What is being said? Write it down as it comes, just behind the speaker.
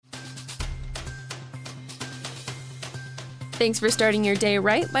Thanks for starting your day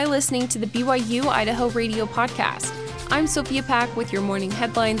right by listening to the BYU Idaho Radio Podcast. I'm Sophia Pack with your morning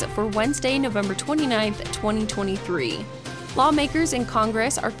headlines for Wednesday, November 29th, 2023. Lawmakers in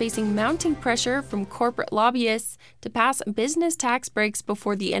Congress are facing mounting pressure from corporate lobbyists to pass business tax breaks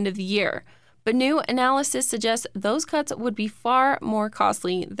before the end of the year. But new analysis suggests those cuts would be far more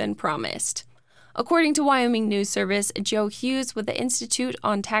costly than promised. According to Wyoming News Service, Joe Hughes with the Institute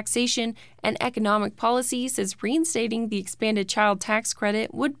on Taxation and Economic Policy says reinstating the expanded child tax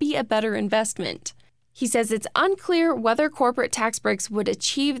credit would be a better investment. He says it's unclear whether corporate tax breaks would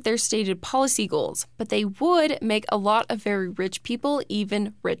achieve their stated policy goals, but they would make a lot of very rich people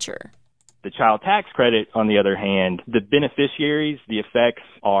even richer. The child tax credit, on the other hand, the beneficiaries, the effects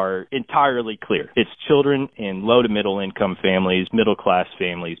are entirely clear. It's children in low to middle income families, middle class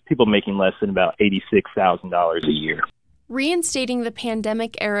families, people making less than about $86,000 a year. Reinstating the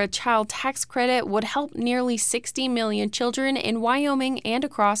pandemic-era child tax credit would help nearly 60 million children in Wyoming and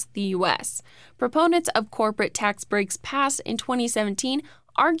across the U.S. Proponents of corporate tax breaks passed in 2017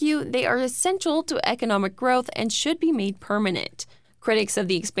 argue they are essential to economic growth and should be made permanent. Critics of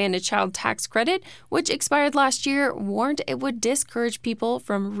the expanded child tax credit, which expired last year, warned it would discourage people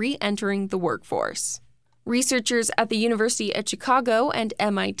from re-entering the workforce. Researchers at the University of Chicago and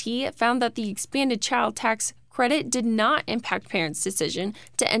MIT found that the expanded child tax credit did not impact parents' decision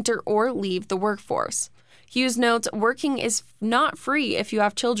to enter or leave the workforce. Hughes notes working is not free if you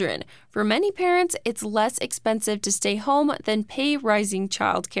have children. For many parents, it's less expensive to stay home than pay rising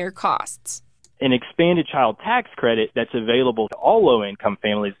child care costs. An expanded child tax credit that's available to all low-income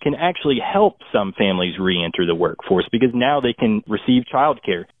families can actually help some families re-enter the workforce because now they can receive child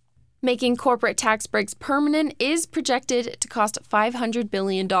care. Making corporate tax breaks permanent is projected to cost $500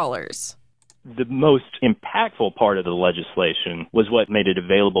 billion. The most impactful part of the legislation was what made it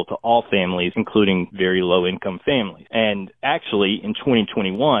available to all families, including very low-income families. And actually, in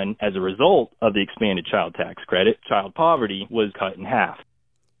 2021, as a result of the expanded child tax credit, child poverty was cut in half.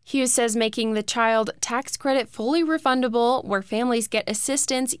 Hughes says making the child tax credit fully refundable, where families get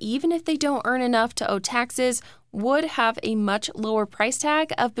assistance even if they don't earn enough to owe taxes, would have a much lower price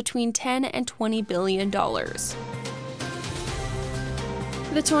tag of between $10 and $20 billion. The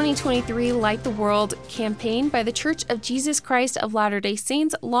 2023 Light the World campaign by The Church of Jesus Christ of Latter-day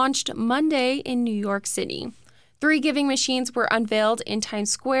Saints launched Monday in New York City. 3 giving machines were unveiled in Times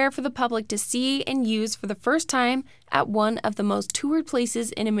Square for the public to see and use for the first time at one of the most toured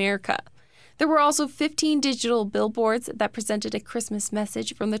places in America. There were also 15 digital billboards that presented a Christmas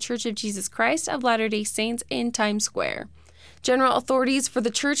message from The Church of Jesus Christ of Latter-day Saints in Times Square. General authorities for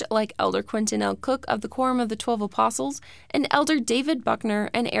the church, like Elder Quentin L. Cook of the Quorum of the 12 Apostles and Elder David Buckner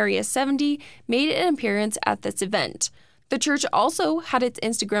and Area 70, made an appearance at this event. The church also had its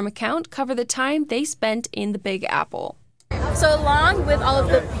Instagram account cover the time they spent in the Big Apple. So along with all of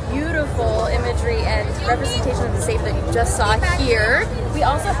the beautiful imagery and representation of the Savior that you just saw here, we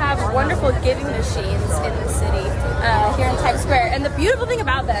also have wonderful giving machines in the city here in Times Square. And the beautiful thing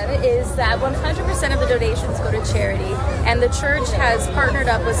about them is that 100% of the donations go to charity. And the church has partnered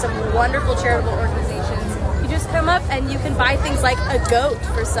up with some wonderful charitable organizations. You just come up and you can buy things like a goat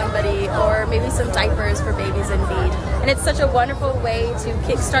for somebody or maybe some diapers for babies in need. And it's such a wonderful way to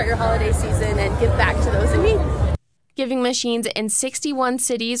kickstart your holiday season and give back to those in need. Giving machines in 61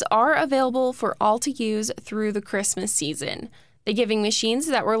 cities are available for all to use through the Christmas season. The giving machines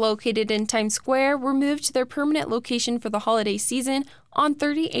that were located in Times Square were moved to their permanent location for the holiday season on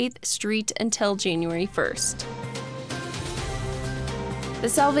 38th Street until January 1st. The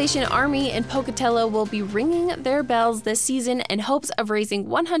Salvation Army in Pocatello will be ringing their bells this season in hopes of raising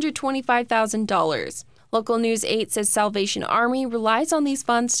 $125,000. Local News 8 says Salvation Army relies on these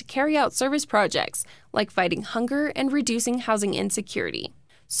funds to carry out service projects like fighting hunger and reducing housing insecurity.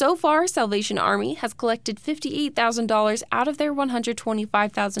 So far, Salvation Army has collected $58,000 out of their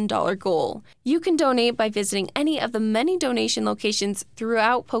 $125,000 goal. You can donate by visiting any of the many donation locations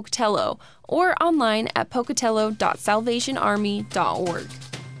throughout Pocatello or online at pocatello.salvationarmy.org.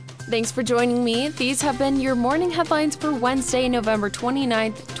 Thanks for joining me. These have been your morning headlines for Wednesday, November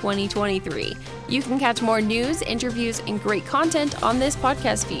 29th, 2023. You can catch more news, interviews, and great content on this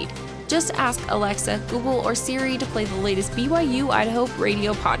podcast feed. Just ask Alexa, Google, or Siri to play the latest BYU Idaho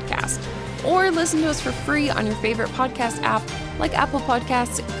radio podcast. Or listen to us for free on your favorite podcast app like Apple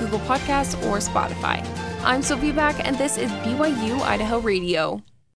Podcasts, Google Podcasts, or Spotify. I'm Sophia Back, and this is BYU Idaho Radio.